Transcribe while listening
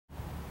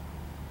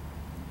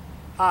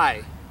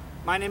Hi,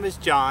 my name is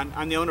John.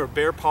 I'm the owner of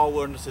Bear Paw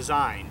Wilderness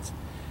Designs.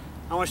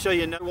 I want to show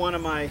you another one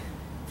of my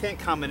tent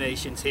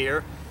combinations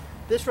here.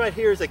 This right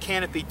here is a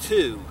Canopy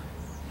 2.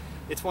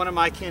 It's one of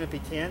my Canopy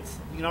tents.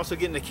 You can also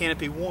get in the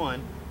Canopy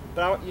 1,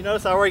 but you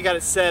notice I already got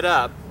it set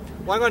up.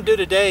 What I'm going to do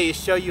today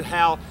is show you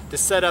how to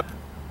set up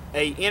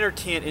a inner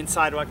tent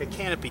inside like a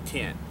Canopy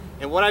tent.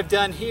 And what I've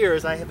done here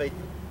is I have a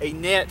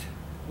net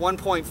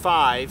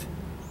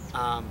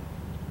 1.5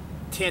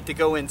 tent to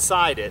go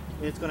inside it,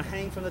 and it's going to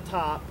hang from the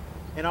top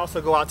and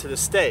also go out to the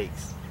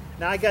stakes.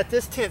 Now I got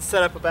this tent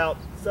set up about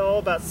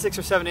 6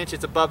 or 7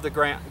 inches above the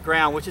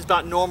ground, which is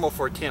about normal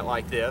for a tent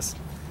like this.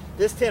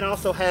 This tent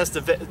also has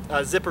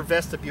the zipper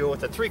vestibule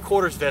with a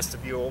 3/4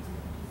 vestibule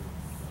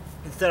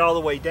instead all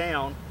the way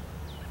down.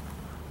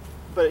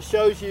 But it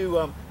shows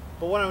you,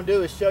 but what I'm going to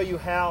do is show you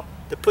how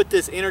to put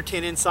this inner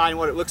tent inside and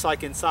what it looks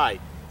like inside.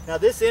 Now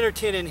this inner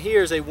tent in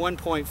here is a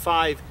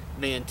 1.5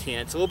 man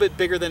tent. It's a little bit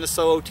bigger than a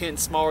solo tent,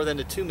 smaller than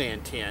the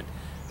 2-man tent.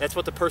 That's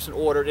what the person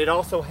ordered. It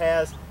also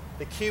has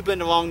the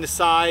Cuban along the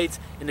sides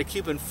and the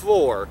Cuban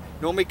floor.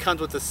 Normally comes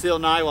with a steel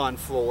nylon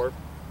floor.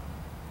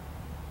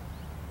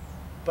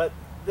 But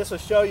this will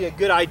show you a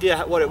good idea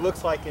what it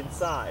looks like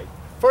inside.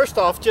 First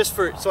off, just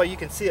so you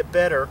can see it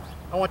better,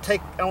 I want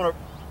to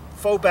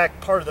fold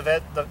back part of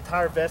the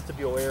entire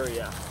vestibule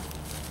area.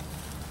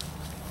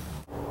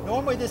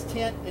 Normally this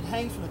tent, it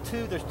hangs from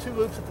there's 2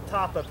 loops at the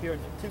top up here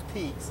and 2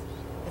 peaks.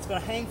 It's going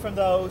to hang from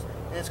those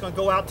and it's going to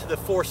go out to the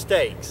 4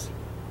 stakes.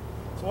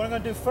 So what I'm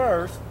going to do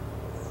first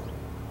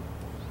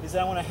is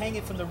I want to hang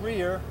it from the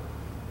rear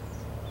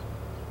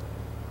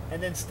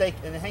and then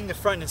hang the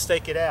front and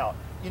stake it out.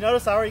 You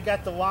notice I already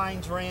got the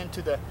lines ran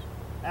to the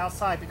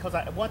outside because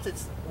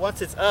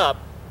once it's up,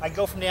 I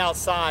go from the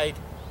outside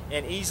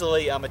and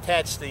easily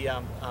attach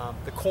the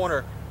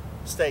corner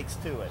stakes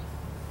to it.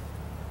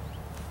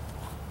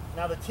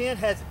 Now the tent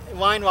has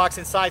line locks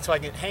inside, so I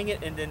can hang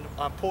it and then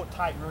pull it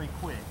tight really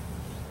quick.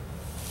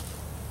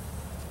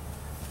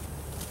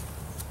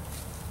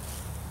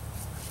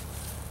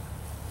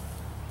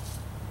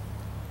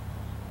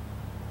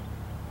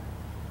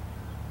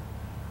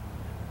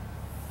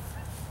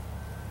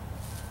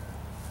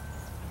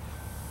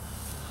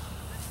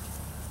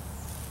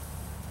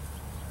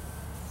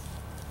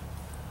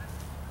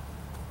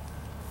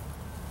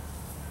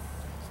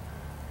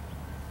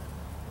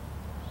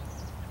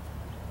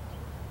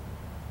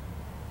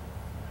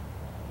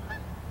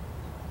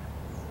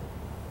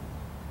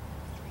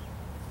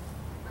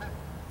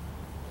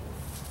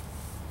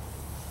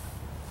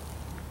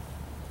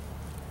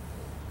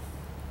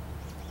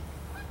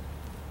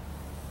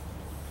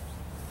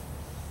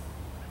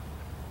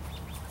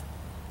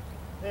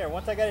 There,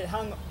 once I got it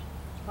hung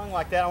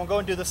like that, I'm going to go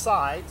and do the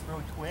sides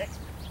really quick.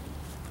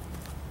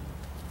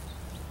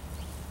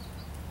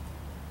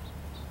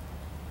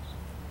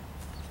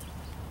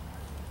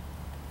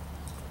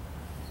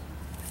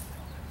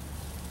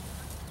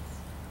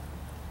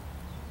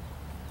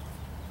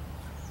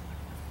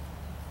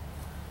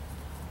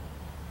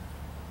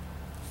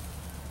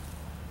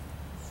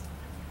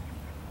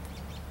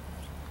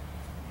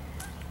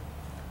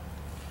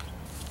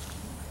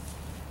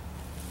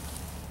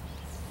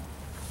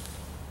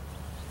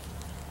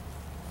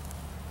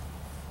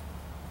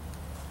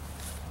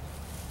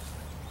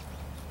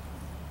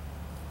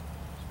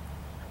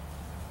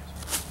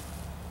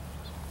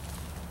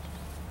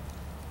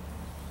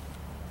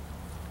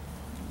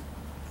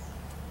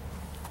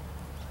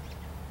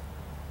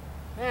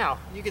 Now,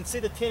 you can see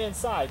the tent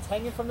inside. It's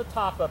hanging from the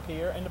top up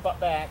here and the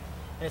back,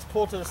 and it's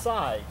pulled to the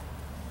side.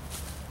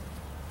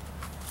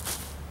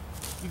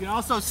 You can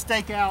also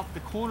stake out the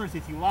corners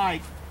if you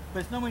like, but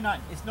it's normally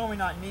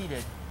not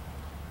needed.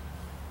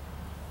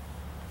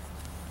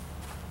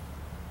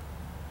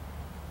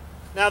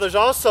 Now there's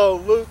also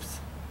loops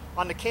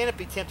on the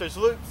Canopy tent. There's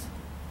loops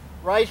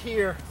right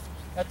here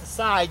at the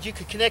side. You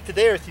could connect to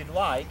there if you'd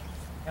like,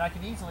 and I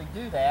can easily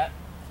do that.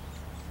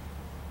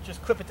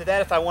 Just clip it to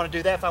that if I want to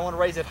do that, if I want to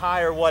raise it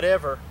high or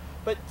whatever.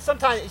 But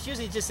sometimes it's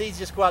usually just easy to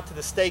just go out to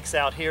the stakes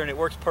out here and it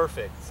works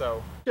perfect.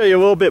 So show you a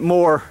little bit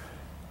more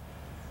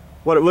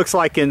what it looks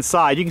like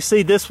inside. You can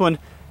see this one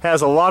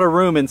has a lot of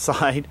room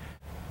inside.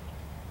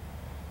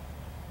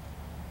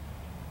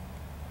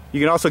 You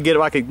can also get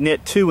like a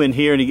net 2 in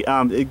here,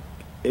 and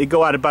it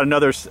go out about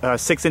another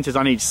 6 inches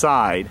on each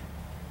side.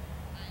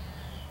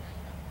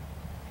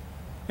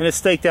 And it's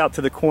staked out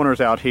to the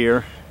corners out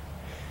here.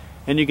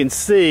 And you can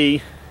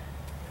see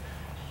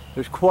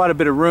there's quite a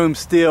bit of room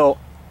still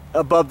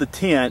above the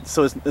tent,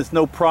 so it's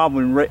no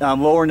problem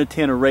lowering the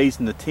tent or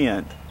raising the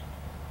tent.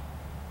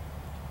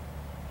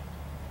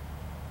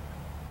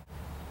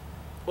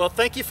 Well,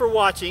 thank you for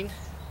watching.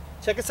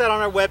 Check us out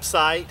on our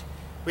website.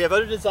 We have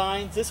other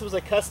designs. This was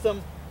a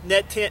custom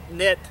net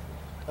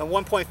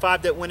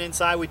 1.5 that went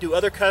inside. We do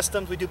other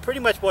customs. We do pretty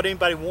much what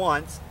anybody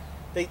wants.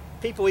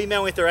 People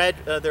email me with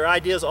their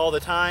ideas all the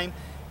time,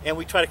 and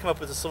we try to come up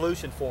with a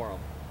solution for them.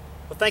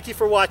 Well, thank you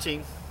for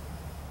watching.